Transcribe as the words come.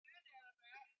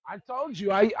I told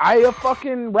you, I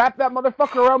fucking wrapped that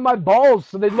motherfucker around my balls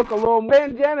so they'd look a little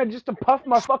bandana just to puff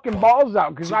my fucking balls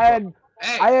out because I had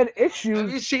issues.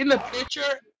 Have you seen the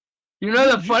picture? You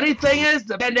know the funny thing is,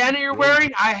 the bandana you're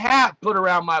wearing, I have put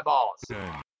around my balls.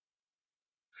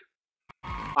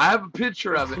 I have a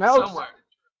picture of it somewhere.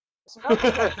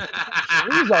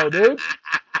 Chorizo, dude.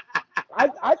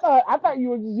 I thought you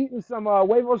were just eating some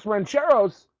huevos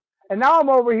rancheros, and now I'm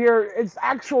over here. It's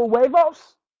actual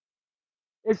huevos.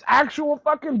 It's actual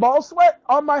fucking ball sweat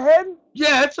on my head.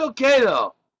 Yeah, it's okay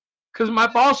though, cause my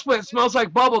ball sweat smells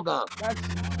like bubble gum.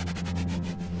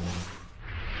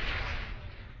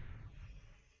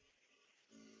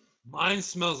 Mine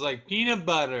smells like peanut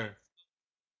butter.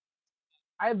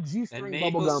 I have G-string and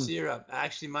bubble maple gum. syrup.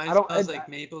 Actually, mine smells like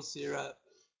maple syrup.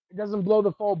 It doesn't blow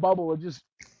the full bubble. It just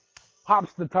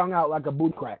pops the tongue out like a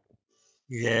booty crack.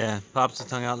 Yeah, pops the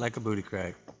tongue out like a booty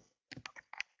crack.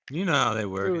 You know how they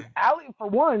work. Dude, Allie, for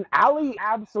one, Allie,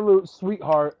 absolute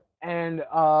sweetheart, and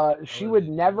she would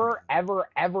never, ever,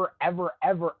 ever, ever,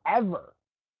 ever, ever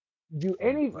do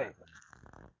anything.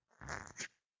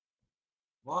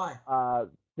 Why?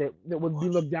 That would be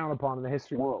looked down upon in the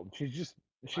history of the world. She's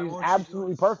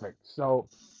absolutely perfect. So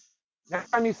next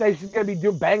time you say she's gonna be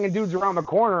banging dudes around the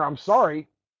corner, I'm sorry.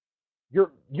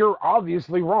 You're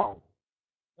obviously wrong.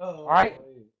 All right.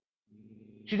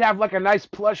 She'd have like a nice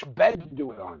plush bed to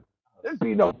do it on. There'd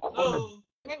be no corner.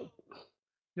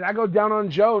 Did I go down on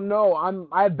Joe? No,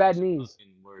 I have bad knees.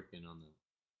 Working on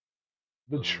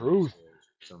the truth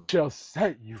shall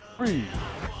set you free.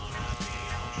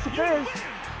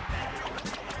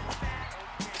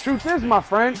 Truth is, my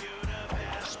friend.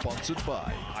 Sponsored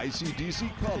by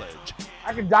ICDC College.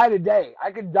 I could die today.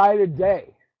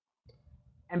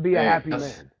 And be a happy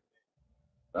man.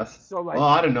 That's so like. Well,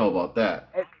 I don't know about that.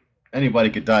 Anybody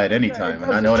could die at any time,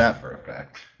 and I know that for a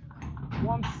fact.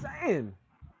 Well, I'm saying,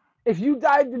 if you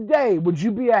died today, would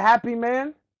you be a happy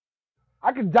man?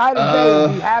 I could die today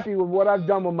and be happy with what I've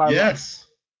done with my life. Yes.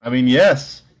 I mean,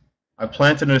 yes. I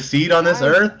planted a seed on this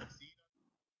earth.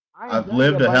 I've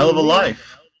lived a hell of a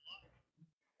life.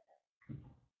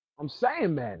 I'm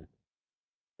saying, man.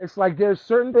 It's like there's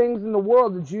certain things in the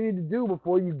world that you need to do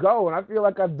before you go, and I feel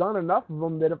like I've done enough of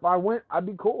them that if I went, I'd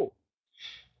be cool.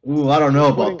 Ooh, I don't know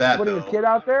about that, Putting a kid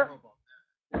out there?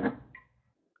 I'm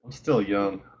still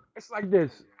young. It's like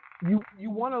this. You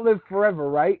want to live forever,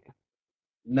 right?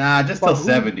 Nah, just till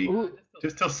 70.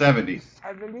 Just till 70.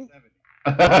 70?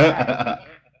 Hey, I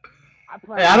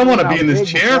don't want to be in this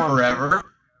chair forever.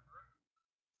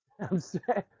 I'm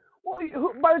saying, well,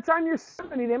 by the time you're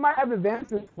 70, they might have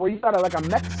advancements where you got like a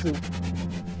mech suit.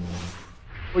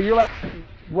 Where you're like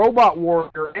robot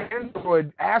warrior,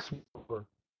 android ass whooper.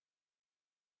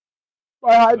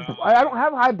 I don't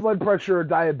have high blood pressure or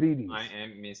diabetes. I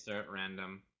am Mr.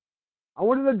 Random. I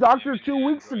went to the doctor 2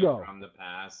 weeks ago. From the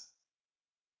past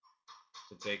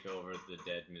to take over the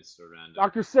dead Mr. Random.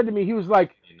 Doctor said to me, he was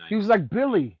like,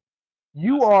 Billy,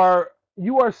 you are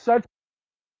such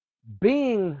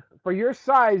being for your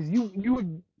size.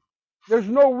 There's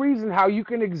no reason how you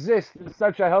can exist in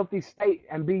such a healthy state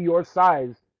and be your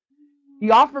size. He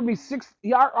offered me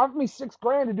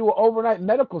 $6,000 to do an overnight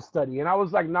medical study, and I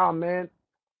was like, nah, man,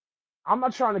 I'm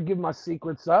not trying to give my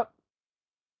secrets up.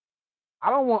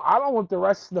 I don't want the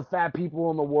rest of the fat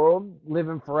people in the world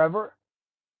living forever.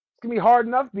 It's gonna be hard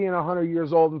enough being 100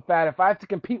 years old and fat. If I have to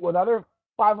compete with other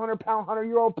 500-pound,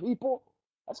 100-year-old people,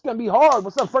 that's gonna be hard.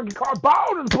 What's up, Frankie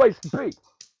Carbone in the place to be?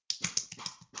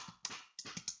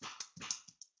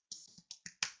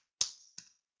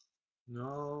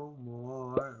 No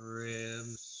more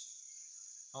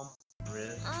ribs.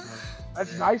 Ribs.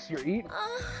 That's nice. You're eating.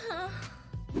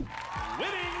 Winning.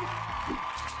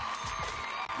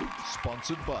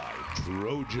 Sponsored by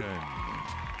Trojan.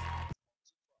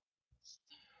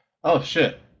 Oh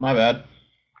shit, my bad.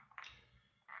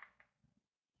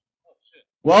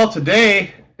 Well,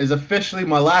 today is officially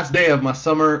my last day of my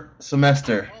summer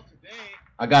semester.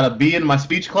 I got a B in my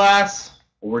speech class.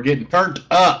 We're getting turned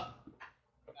up.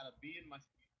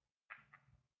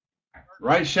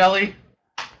 Right, Shelly?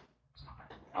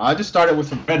 I just started with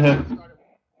some Red Hook.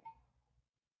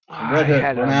 I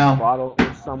had a bottle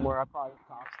somewhere. I probably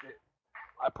tossed it.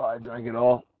 I probably drank it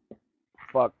all.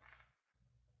 Fuck.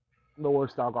 The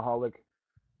worst alcoholic.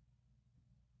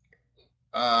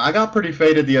 I got pretty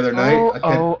faded the other night. I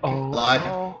can't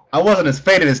lie. I wasn't as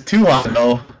faded as Too High,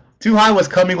 though. Too High was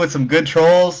coming with some good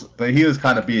trolls, but he was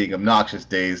kind of being obnoxious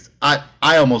dazed. I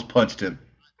almost punched him.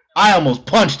 I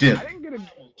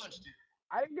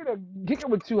didn't get a kick it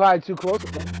with Too High, Too Close.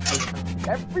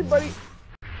 Everybody.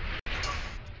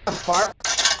 Fire.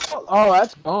 Oh,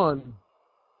 that's gone.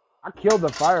 I killed the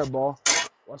fireball.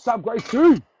 What's up,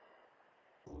 Gracie?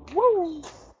 Woo!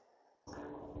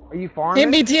 Are you Hey,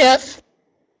 farming? BTF.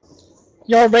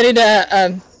 Y'all ready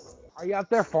to Are you out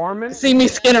there farming? see me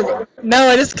skin a? No,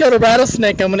 I just killed a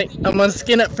rattlesnake. I'm gonna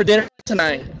skin it for dinner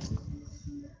tonight.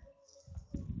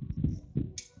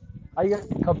 Are you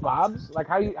getting kebabs? Like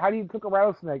how do you cook a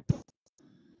rattlesnake?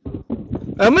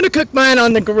 I'm gonna cook mine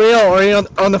on the grill or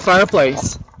on the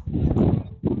fireplace.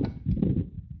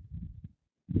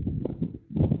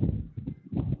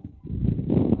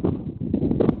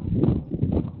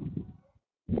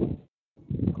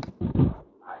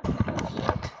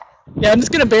 Yeah, I'm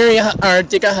just gonna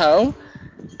dig a hoe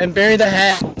and bury the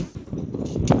head.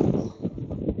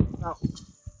 Now,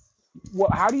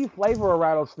 how do you flavor a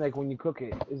rattlesnake when you cook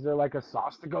it? Is there like a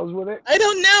sauce that goes with it? I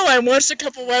don't know. I watched a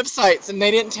couple websites and they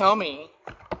didn't tell me.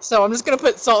 So I'm just gonna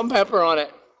put salt and pepper on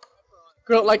it.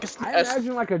 Grill it like I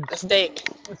imagine like a steak.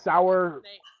 Sour,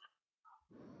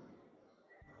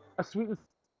 a sweet and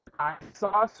sour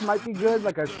sauce might be good.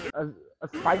 Like a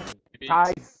spicy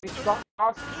Thai sauce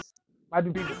might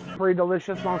be pretty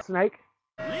delicious on snake.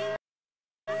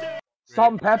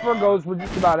 Salt and pepper goes with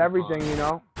just about everything, you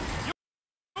know.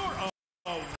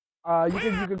 You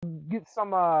could get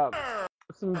some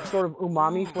sort of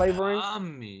umami flavoring.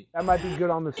 That might be good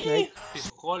on the snake.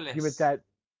 Give it that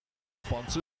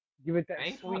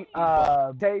sweet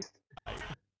taste.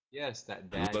 Yes, that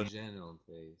vaginal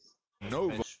taste. No.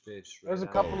 Fresh fish. There's a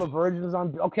right couple out. of virgins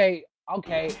on. Okay.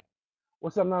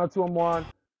 What's up, 90211?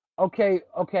 Okay.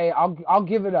 I'll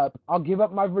give it up. I'll give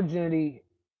up my virginity.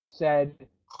 Said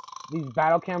these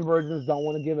battle cam virgins don't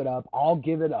want to give it up. I'll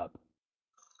give it up.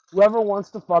 Whoever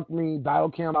wants to fuck me,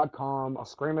 battlecam.com. I'll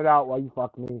scream it out while you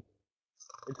fuck me.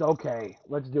 It's okay.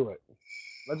 Let's do it.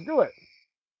 Let's do it.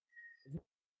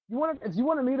 If you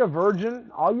want to meet a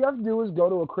virgin, all you have to do is go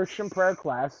to a Christian prayer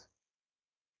class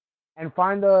and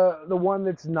find the one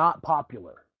that's not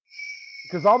popular.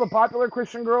 Because all the popular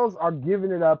Christian girls are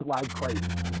giving it up like crazy.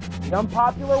 The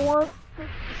unpopular one,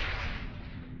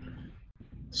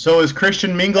 So is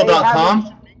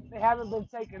ChristianMingle.com? they haven't been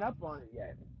taken up on it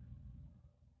yet.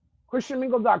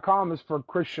 ChristianMingle.com is for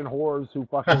Christian whores who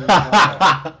fucking.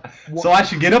 So I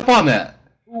should get up on that.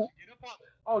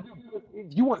 Oh, dude,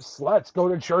 if you want sluts, go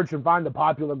to church and find the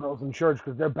popular girls in church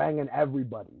because they're banging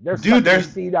everybody. They're sucking the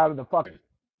seed out of the fucking.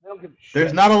 They don't give a shit.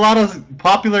 There's not a lot of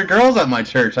popular girls at my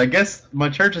church. I guess my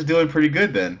church is doing pretty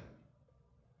good then.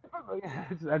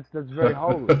 That's very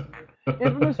holy.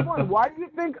 Infamous one. Why do you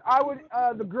think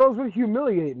the girls would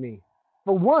humiliate me?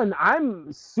 For one,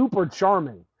 I'm super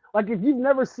charming. Like if you've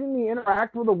never seen me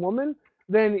interact with a woman,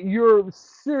 then you're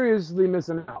seriously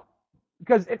missing out.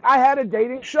 Because if I had a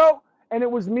dating show and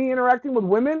it was me interacting with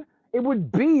women, it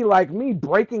would be like me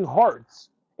breaking hearts.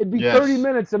 It'd be 30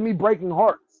 minutes of me breaking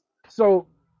hearts. So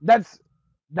that's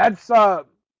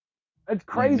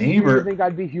crazy to think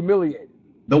I'd be humiliated.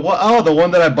 The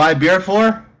one that I buy beer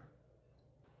for?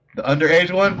 The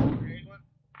underage one?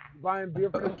 Buying beer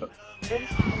for the kids?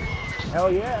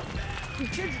 Hell yeah.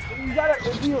 Kids, you gotta,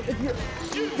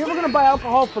 if you're gonna buy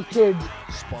alcohol for kids,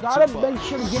 you gotta make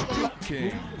sure to get them.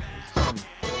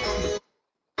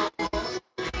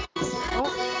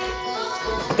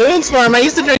 Boone's Farm. I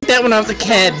used to drink that when I was a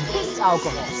kid.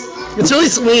 Alcohol. It's really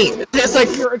sweet. It tastes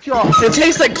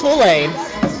like Kool-Aid.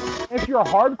 If you're a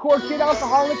hardcore kid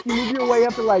alcoholic, you move your way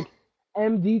up to like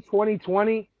MD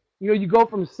 2020. You know, you go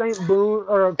from St. Boone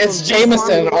or it's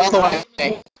Jameson all the way.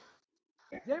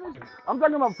 Jameson. I'm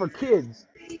talking about for kids.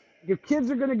 If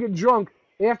kids are gonna get drunk,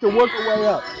 they have to work their way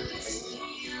up.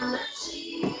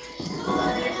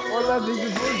 Or let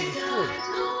these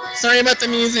Sorry about the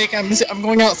music. I'm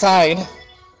going outside.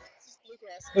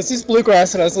 This is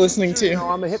bluegrass that I was listening to. No,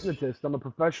 I'm a hypnotist. I'm a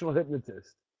professional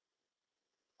hypnotist.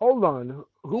 Hold on.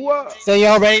 Who So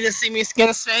y'all ready to see me skin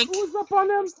a snake? Who was up on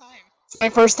them? It's my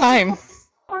first time.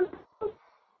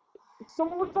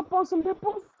 Someone was up on some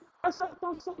nipples? I sucked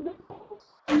on some nipples.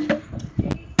 Are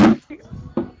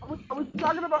we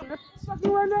talking about nipple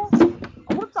sucking right now?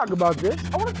 I want to talk about this.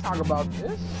 Talk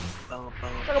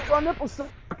about nipple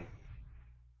sucking.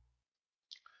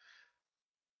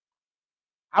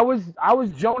 I was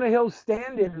Jonah Hill's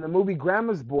stand-in the movie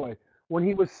Grandma's Boy when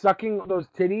he was sucking those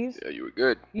titties. Yeah, you were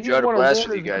good. He You had a didn't want blast to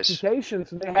with you ruin guys. his reputation,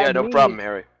 so they Yeah, had no me. problem,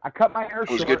 Harry. I cut my hair It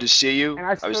was short, good to see you. and I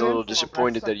was a stood little in for him. I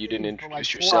disappointed that sucked you didn't titties for like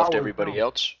introduce 4 yourself to hours everybody film.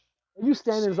 else. They do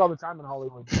stand-ins all the time in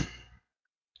Hollywood.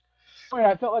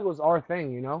 I felt like it was our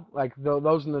thing, you know? Like,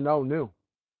 those in the know knew.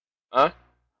 Huh?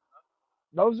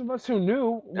 Those of us who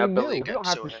knew, we Now knew. Billy We don't got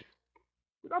have so to. heavy.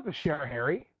 We don't have to share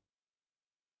Harry.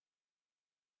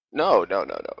 No. The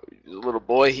little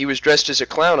boy, he was dressed as a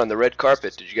clown on the red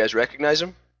carpet. Did you guys recognize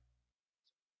him?